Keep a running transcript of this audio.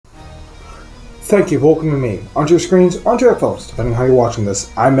Thank you for welcoming me onto your screens, onto your phones, depending on how you're watching this.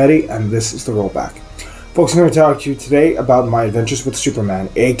 I'm Eddie, and this is The Rollback. Folks, I'm going to talk to you today about my adventures with Superman,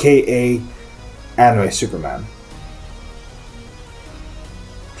 aka Anime Superman.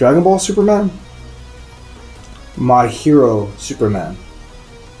 Dragon Ball Superman? My Hero Superman.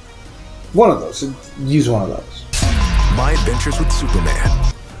 One of those. Use one of those. My Adventures with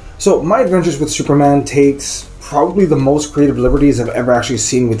Superman. So, My Adventures with Superman takes probably the most creative liberties I've ever actually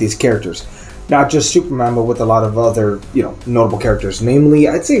seen with these characters. Not just Superman, but with a lot of other, notable characters. Namely,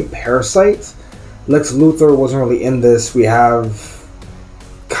 I'd say Parasite. Lex Luthor wasn't really in this. We have...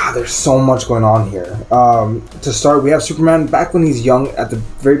 God, there's so much going on here. To start, we have Superman back when he's young, at the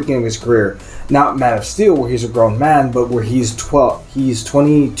very beginning of his career. Not Man of Steel, where he's a grown man, but where he's 12. He's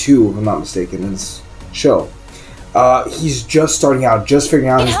 22, if I'm not mistaken, in this show. He's just starting out, just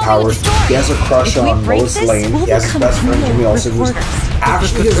figuring out his powers. He has a crush on Lois Lane. He has his best friend, Jimmy Olsen, who's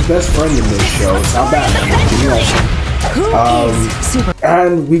actually his best friend in this show. It's not bad, Jimmy Olsen.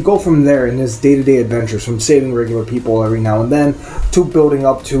 And we go from there in his day-to-day adventures, from saving regular people every now and then, to building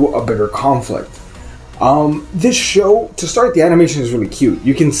up to a bigger conflict. This show, to start, the animation is really cute.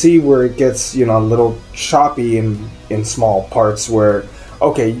 You can see where it gets, a little choppy in small parts where...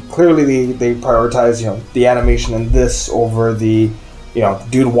 Okay, clearly they prioritize, the animation in this over the,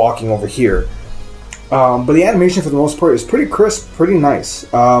 dude walking over here. But the animation for the most part is pretty crisp, pretty nice.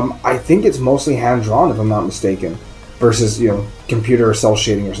 I think it's mostly hand-drawn, if I'm not mistaken, versus, computer or cell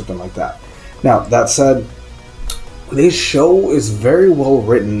shading or something like that. Now, that said, this show is very well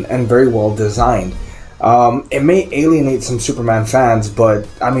written and very well designed. It may alienate some Superman fans, but,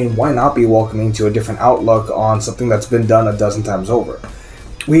 I mean, why not be welcoming to a different outlook on something that's been done a dozen times over?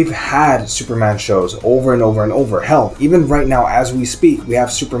 We've had Superman shows over and over and over. Hell, even right now as we speak, we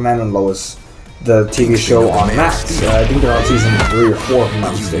have Superman and Lois, the TV show on Max. I think they're on season 3 or 4, if I'm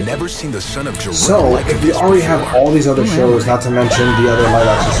not mistaken. So, if we already have all these other shows, not to mention the other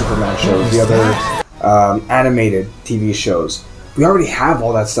live-action Superman shows, the other animated TV shows, we already have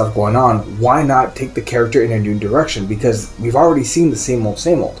all that stuff going on. Why not take the character in a new direction? Because we've already seen the same old,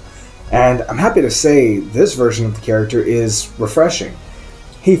 same old. And I'm happy to say this version of the character is refreshing.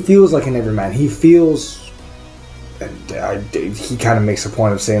 He feels like an everyman. He feels... he kind of makes a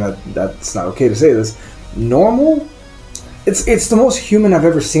point of saying that that's not okay to say this. Normal? It's the most human I've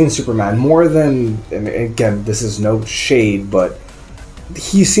ever seen Superman. More than... And again, this is no shade, but...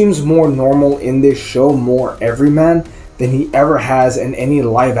 He seems more normal in this show, more everyman, than he ever has in any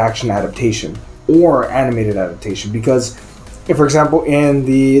live-action adaptation. Or animated adaptation. Because, if, for example, in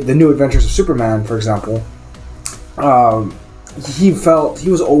the New Adventures of Superman, for example... he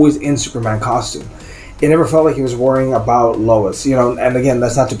was always in Superman costume. It never felt like he was worrying about Lois, and again,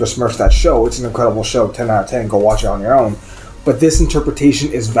 that's not to besmirch that show. It's an incredible show, 10 out of 10, go watch it on your own. But this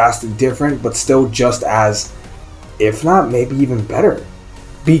interpretation is vastly different, but still just as, if not maybe even better.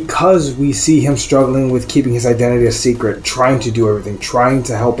 Because we see him struggling with keeping his identity a secret, trying to do everything, trying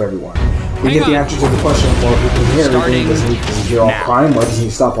to help everyone. We get the answer to the question, well, if he can hear everything, does he hear all crime? Why doesn't he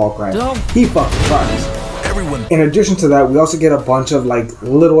stop all crime? He fucking cries. In addition to that, we also get a bunch of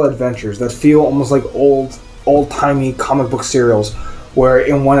little adventures that feel almost like old-timey comic book serials, where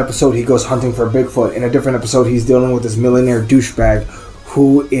in one episode he goes hunting for Bigfoot, in a different episode he's dealing with this millionaire douchebag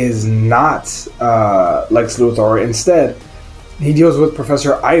who is not Lex Luthor. Instead, he deals with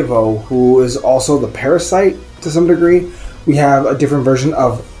Professor Ivo, who is also the Parasite to some degree. We have a different version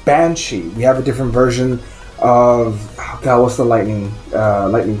of Banshee. We have a different version of what's the lightning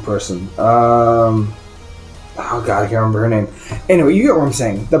person? Oh god, I can't remember her name. Anyway, you get what I'm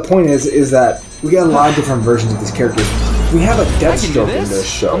saying. The point is that we get a lot of different versions of these characters. We have a Deathstroke in this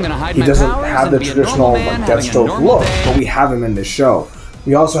show. He doesn't have the traditional Deathstroke look, but we have him in this show.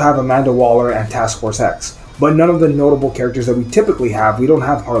 We also have Amanda Waller and Task Force X. But none of the notable characters that we typically have. We don't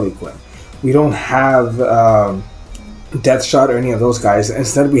have Harley Quinn. We don't have Deathshot or any of those guys.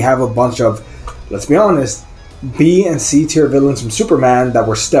 Instead, we have a bunch of, let's be honest, B and C tier villains from Superman that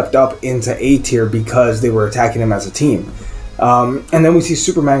were stepped up into A tier because they were attacking him as a team. And then we see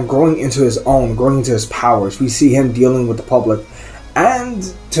Superman growing into his own, growing into his powers. We see him dealing with the public,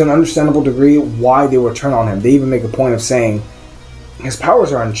 and to an understandable degree, why they would turn on him. They even make a point of saying his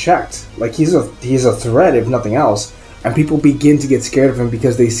powers are unchecked. Like he's a threat, if nothing else. And people begin to get scared of him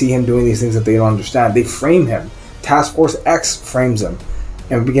because they see him doing these things that they don't understand. They frame him. Task Force X frames him,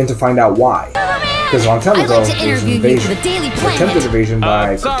 and we begin to find out why. Because a long time ago, there was an invasion, an attempted invasion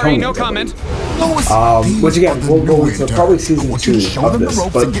by sorry, no comment. Which again, we'll go into probably season 2 of this,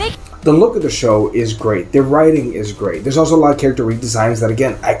 but the look of the show is great. The writing is great. There's also a lot of character redesigns that,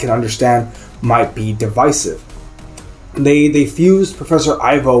 again, I can understand might be divisive. They fused Professor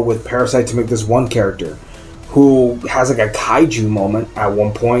Ivo with Parasite to make this one character who has like a kaiju moment at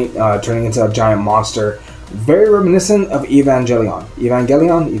one point, turning into a giant monster, very reminiscent of Evangelion.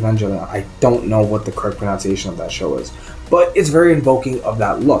 Evangelion. I don't know what the correct pronunciation of that show is, but it's very invoking of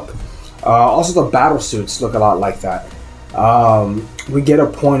that look. Also, the battle suits look a lot like that. We get a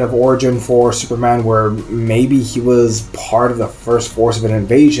point of origin for Superman where maybe he was part of the first force of an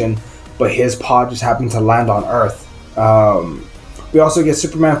invasion, but his pod just happened to land on Earth. We also get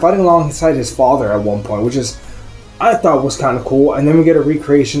Superman fighting alongside his father at one point, which is, I thought, was kind of cool. And then we get a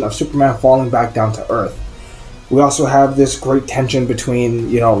recreation of Superman falling back down to Earth. We also have this great tension between,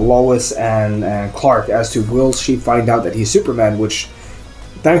 Lois and Clark as to will she find out that he's Superman, which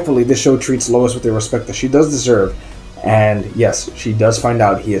thankfully this show treats Lois with the respect that she does deserve. And yes, she does find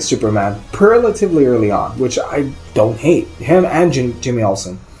out he is Superman relatively early on, which I don't hate. Him and Jimmy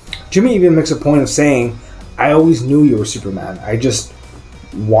Olsen. Jimmy even makes a point of saying, I always knew you were Superman. I just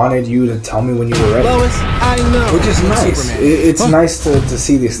wanted you to tell me when you were ready. Lois, I know. Which is nice. It's nice to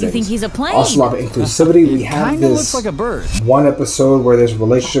see these things. You think he's a plane? Also, a lot of inclusivity. We have this looks like a bird. one episode where there's a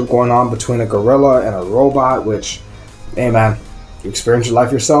relationship going on between a gorilla and a robot, which, hey man, you experience your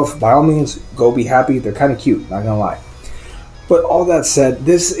life yourself. By all means, go be happy. They're kind of cute, not gonna lie. But all that said,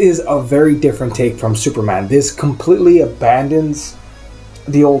 this is a very different take from Superman. This completely abandons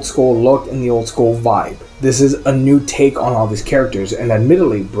the old school look and the old school vibe. This is a new take on all these characters, and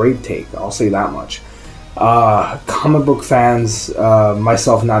admittedly, brave take, I'll say that much. Comic book fans,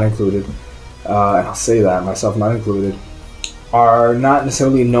 myself not included, and I'll say that, myself not included, are not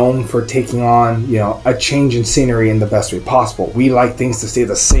necessarily known for taking on, a change in scenery in the best way possible. We like things to stay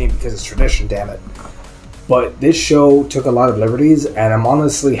the same because it's tradition, damn it. But this show took a lot of liberties, and I'm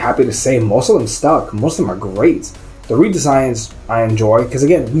honestly happy to say most of them stuck. Most of them are great. The redesigns I enjoy, because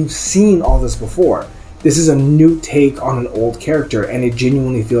again, we've seen all this before. This is a new take on an old character, and it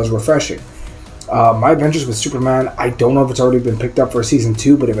genuinely feels refreshing. My Adventures with Superman, I don't know if it's already been picked up for season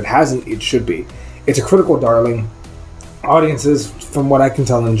 2, but if it hasn't, it should be. It's a critical darling. Audiences, from what I can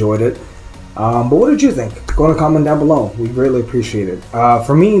tell, enjoyed it. But what did you think? Go in a comment down below. We greatly appreciate it.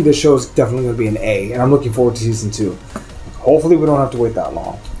 For me, this show is definitely going to be an A, and I'm looking forward to season 2. Hopefully we don't have to wait that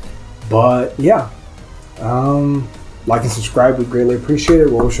long. But yeah, like and subscribe. We greatly appreciate it.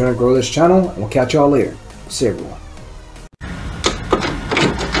 We're always trying to grow this channel, and we'll catch y'all later. See you, everyone.